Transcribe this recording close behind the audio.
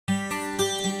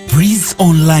Breeze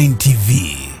Online TV,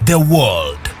 the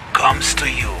world comes to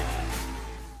you.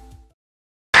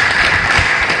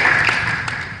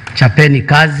 Chapeni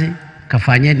kazi,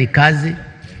 kafanyeni kazi,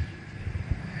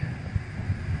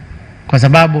 kwa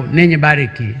sababu ninyi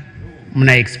Bariki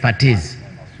mna expertise,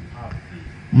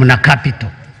 mna capital.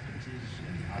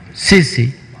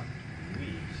 Sisi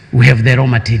we have the raw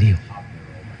material.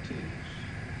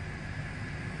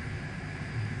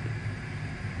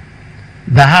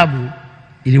 Dhahabu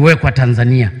iliwekwa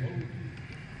Tanzania,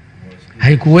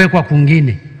 haikuwekwa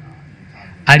kwingine.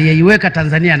 Aliyeiweka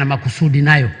Tanzania na makusudi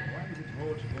nayo,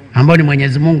 ambao ni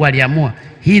Mwenyezi Mungu aliamua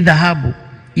hii dhahabu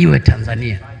iwe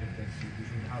Tanzania.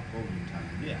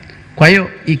 Kwa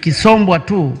hiyo ikisombwa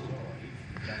tu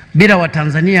bila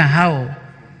Watanzania hao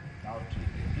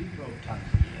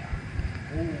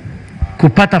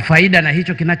kupata faida na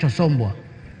hicho kinachosombwa,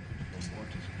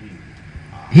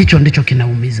 hicho ndicho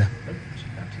kinaumiza.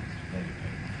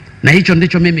 Na hicho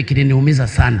ndicho mimi kiliniumiza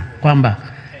sana, kwamba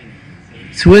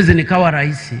siwezi nikawa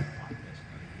rais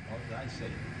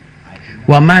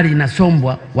wa mali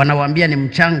inasombwa, wanawaambia ni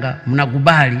mchanga,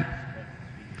 mnakubali,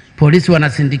 polisi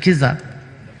wanasindikiza.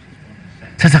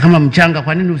 Sasa kama mchanga,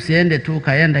 kwa nini usiende tu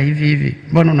kaenda hivi hivi?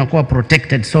 Mbona unakuwa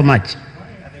protected so much?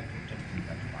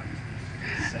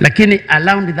 Lakini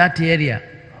around that area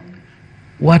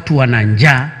watu wana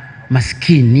njaa,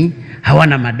 maskini,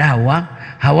 hawana madawa,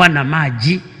 hawana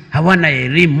maji, hawana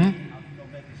elimu.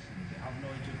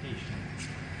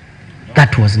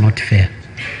 That was not fair.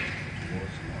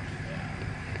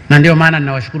 Na ndio maana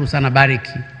ninawashukuru sana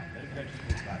Bariki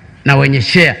na wenye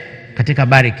share katika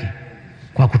Bariki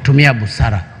kwa kutumia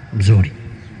busara mzuri.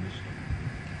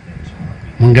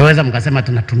 Mungeweza mkasema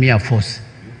tunatumia force,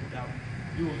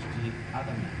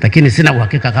 lakini sina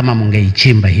uhakika kama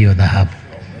mungeichimba hiyo dhahabu.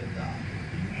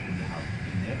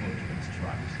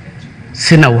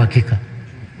 Sina uhakika,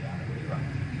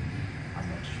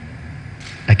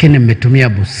 lakini mmetumia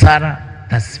busara.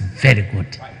 That's very good.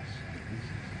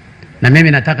 Na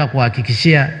mimi nataka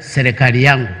kuhakikishia serikali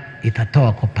yangu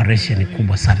itatoa cooperation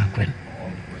kubwa sana kwenu.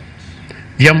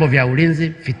 Vyombo vya ulinzi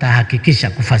vitahakikisha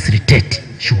kufacilitate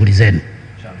shughuli zenu,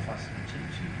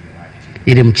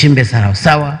 ili mchimbe sawa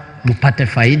sawa, mpate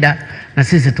faida na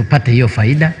sisi tupate hiyo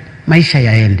faida, maisha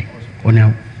yaende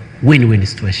on win-win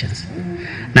situations.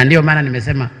 Na ndio maana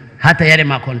nimesema hata yale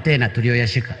makontena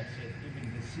tuliyoyashika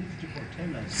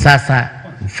sasa,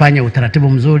 mfanye utaratibu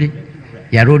mzuri,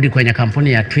 yarudi kwenye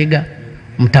kampuni ya Twiga,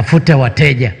 mtafute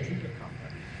wateja.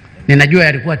 Ninajua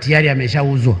yalikuwa tayari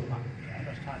yameshauzwa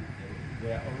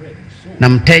na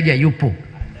mteja yupo,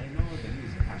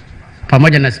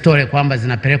 pamoja na story kwamba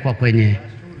zinapelekwa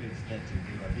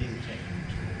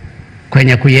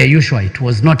kwenye kuyeyushwa. It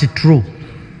was not true.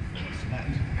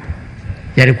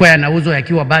 Yalikuwa yanauzwa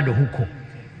yakiwa bado huko,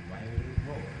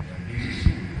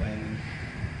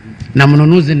 na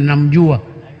mnunuzi ninamjua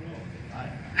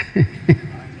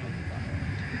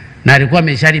na alikuwa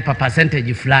ameshalipa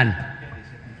percentage fulani.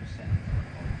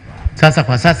 Sasa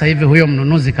kwa sasa hivi huyo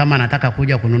mnunuzi kama anataka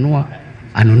kuja kununua,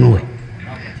 anunue,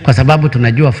 kwa sababu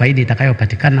tunajua faida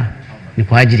itakayopatikana ni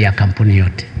kwa ajili ya kampuni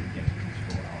yote.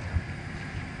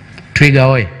 Twiga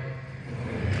oye!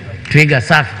 Twiga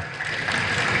safi!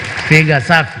 Twiga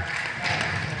safi!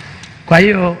 Kwa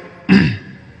hiyo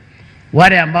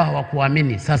wale ambao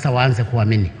hawakuamini sasa waanze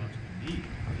kuamini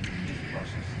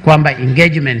kwamba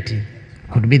engagement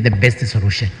could be the best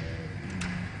solution.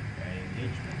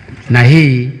 Na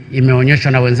hii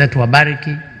imeonyeshwa na wenzetu wa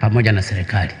Bariki pamoja na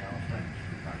serikali.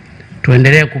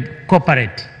 Tuendelee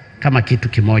cooperate kama kitu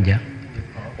kimoja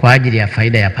kwa ajili ya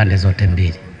faida ya pande zote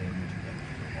mbili.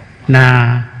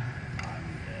 Na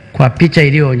kwa picha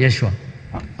iliyoonyeshwa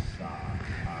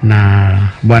na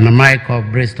Bwana Michael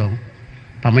Bristol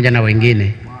pamoja na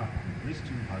wengine,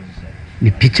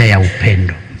 ni picha ya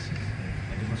upendo.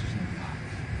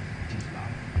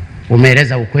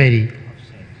 Umeeleza ukweli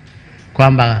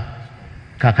kwamba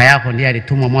kaka yako ndiye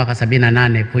alitumwa mwaka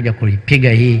 78 kuja kuipiga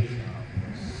hii,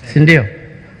 si ndio?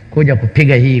 Kuja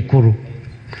kupiga hii Ikulu.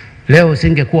 Leo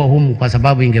usingekuwa humu kwa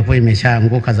sababu ingekuwa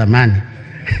imeshaanguka zamani.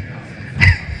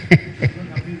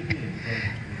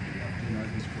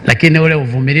 Lakini ule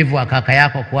uvumilivu wa kaka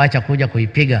yako kuacha kuja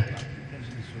kuipiga,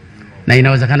 na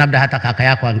inawezekana labda hata kaka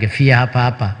yako angefia hapa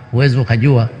hapa, uwezo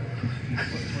ukajua,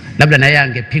 labda na yeye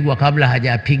angepigwa kabla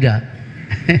hajapiga.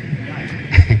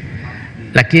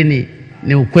 Lakini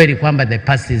ni ukweli kwamba the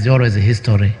past is always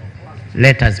history.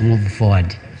 Let us move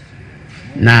forward.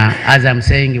 Now, as I'm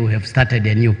saying, we have started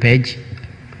a new page,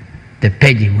 the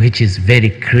page which is very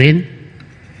clean,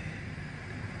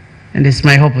 and it's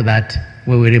my hope that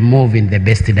we will move in the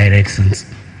best directions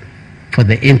for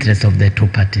the interest of the two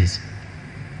parties.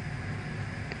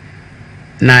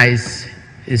 na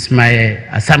is my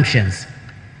assumptions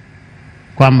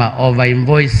kwamba over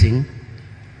invoicing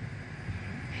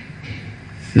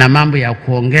na mambo ya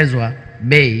kuongezwa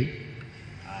bei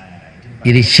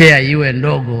ili share iwe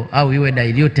ndogo au iwe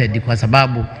diluted kwa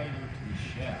sababu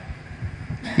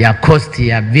ya cost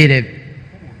ya vile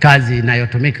kazi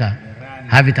inayotumika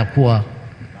havitakuwa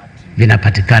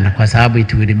vinapatikana, kwa sababu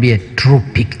it will be a true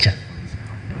picture.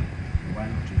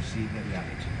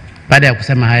 Baada ya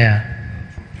kusema haya,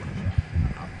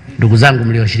 ndugu zangu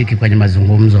mlioshiriki kwenye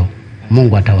mazungumzo,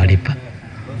 Mungu atawalipa.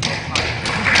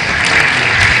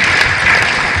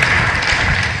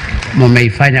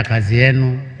 Mumeifanya kazi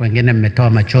yenu, wengine mmetoa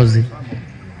machozi,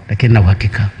 lakini na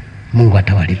uhakika Mungu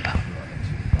atawalipa.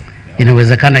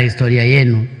 Inawezekana historia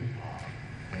yenu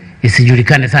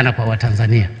isijulikane sana kwa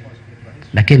Watanzania,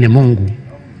 lakini Mungu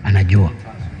anajua.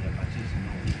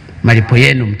 Malipo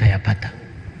yenu mtayapata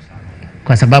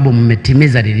kwa sababu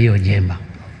mmetimiza lililo jema.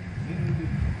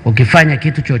 Ukifanya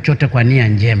kitu chochote kwa nia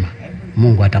njema,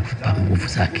 Mungu atakupa nguvu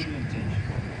zake.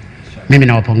 Mimi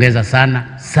nawapongeza sana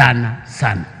sana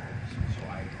sana.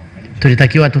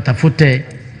 Tulitakiwa tutafute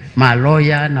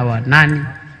maloya na wanani,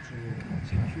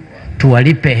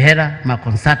 tuwalipe hela ma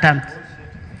consultant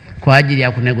kwa ajili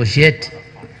ya kunegotiate.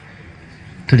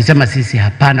 Tulisema sisi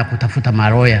hapana kutafuta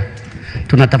maloya,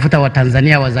 tunatafuta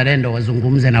Watanzania wazalendo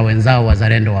wazungumze na wenzao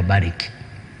wazalendo wabariki.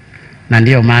 Na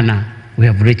ndiyo maana we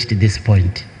have reached this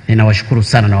point. Ninawashukuru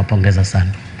sana na wapongeza sana.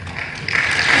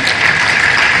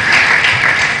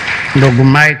 Ndugu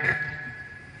Mike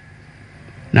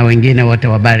na wengine wote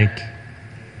wabariki.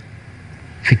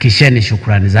 Fikisheni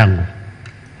shukrani zangu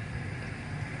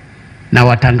na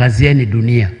watangazieni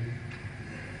dunia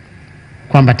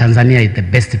kwamba Tanzania is the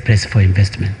best place for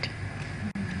investment.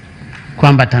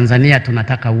 Kwamba Tanzania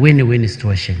tunataka win-win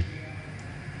situation.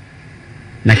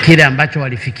 Na kile ambacho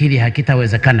walifikiri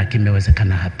hakitawezekana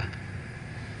kimewezekana hapa.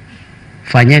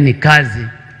 Fanyeni kazi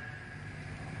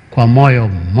kwa moyo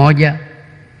mmoja.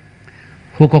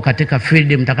 Huko katika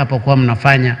field mtakapokuwa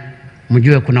mnafanya,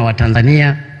 mjue kuna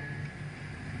Watanzania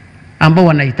ambao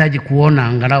wanahitaji kuona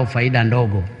angalau faida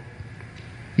ndogo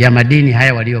ya madini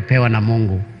haya waliopewa na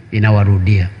Mungu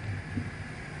inawarudia.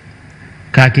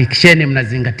 Hakikisheni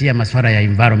mnazingatia masuala ya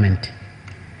environment,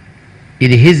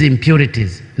 ili hizi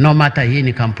impurities, no matter hii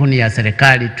ni kampuni ya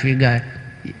serikali Twiga,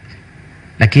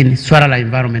 lakini swala la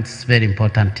environment is very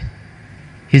important.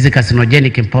 Hizi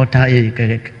carcinogenic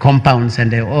compounds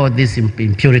and all these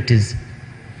impurities,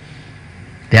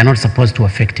 they are not supposed to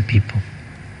affect people.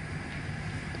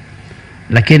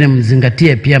 Lakini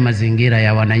mzingatie pia mazingira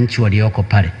ya wananchi walioko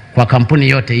pale. Kwa kampuni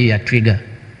yote hii ya Twiga,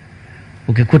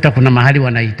 ukikuta kuna mahali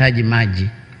wanahitaji maji,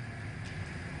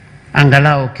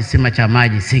 angalau kisima cha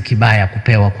maji si kibaya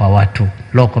kupewa kwa watu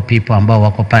local people ambao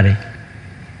wako pale.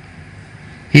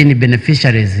 Hii ni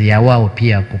beneficiaries ya wao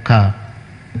pia kukaa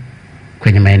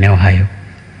kwenye maeneo hayo.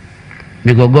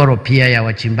 Migogoro pia ya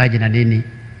wachimbaji na nini,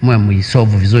 mwe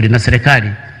muisolve vizuri na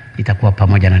serikali itakuwa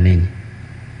pamoja na ninyi.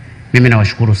 Mimi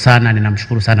nawashukuru sana,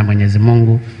 ninamshukuru sana Mwenyezi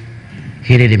Mungu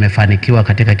hili limefanikiwa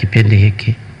katika kipindi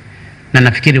hiki. Na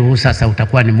nafikiri huu sasa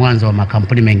utakuwa ni mwanzo wa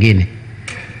makampuni mengine.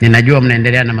 Ninajua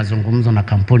mnaendelea na mazungumzo na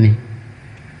kampuni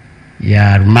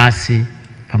ya almasi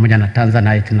pamoja na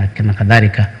Tanzanite na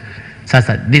kadhalika.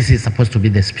 Sasa this is supposed to be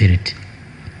the spirit.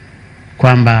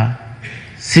 Kwamba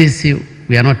sisi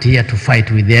we are not here to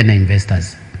fight with any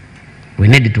investors. We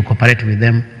need to cooperate with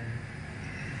them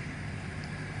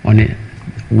on a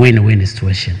win-win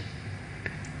situation.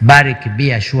 Barrick,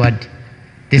 be assured,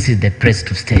 this is the place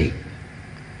to stay.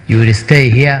 You will stay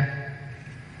here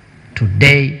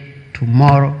today,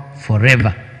 tomorrow,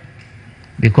 forever,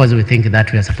 because we think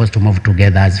that we are supposed to move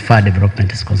together as far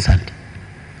development is concerned.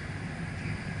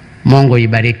 Mungu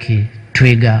ibariki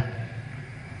Twiga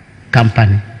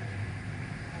Company.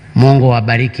 Mungu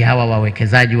wabariki hawa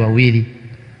wawekezaji wawili,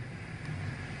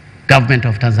 Government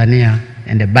of Tanzania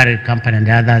and the Barrick Company and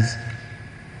the others.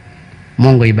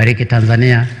 Mungu ibariki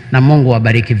Tanzania na Mungu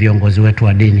wabariki viongozi wetu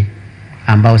wa dini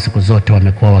ambao siku zote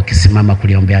wamekuwa wakisimama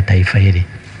kuliombea taifa hili.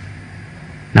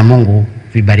 Na Mungu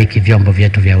vibariki vyombo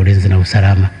vyetu vya ulinzi na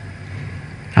usalama,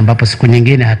 ambapo siku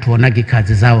nyingine hatuonagi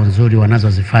kazi zao nzuri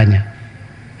wanazozifanya,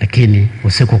 lakini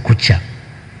usiku kucha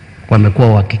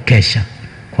wamekuwa wakikesha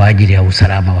kwa ajili ya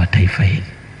usalama wa taifa hili.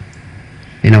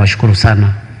 Ninawashukuru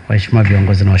sana waheshimiwa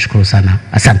viongozi, na washukuru sana.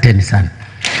 Asanteni sana.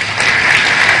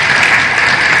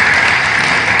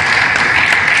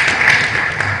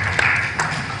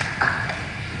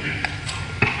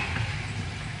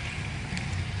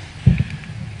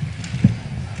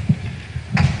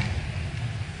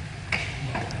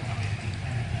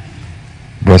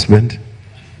 Brass band.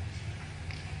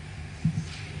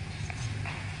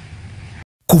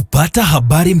 Kupata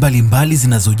habari mbalimbali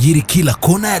zinazojiri kila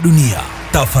kona ya dunia,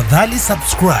 tafadhali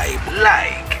subscribe,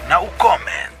 like na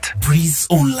ucomment. Breeze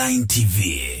Online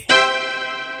TV.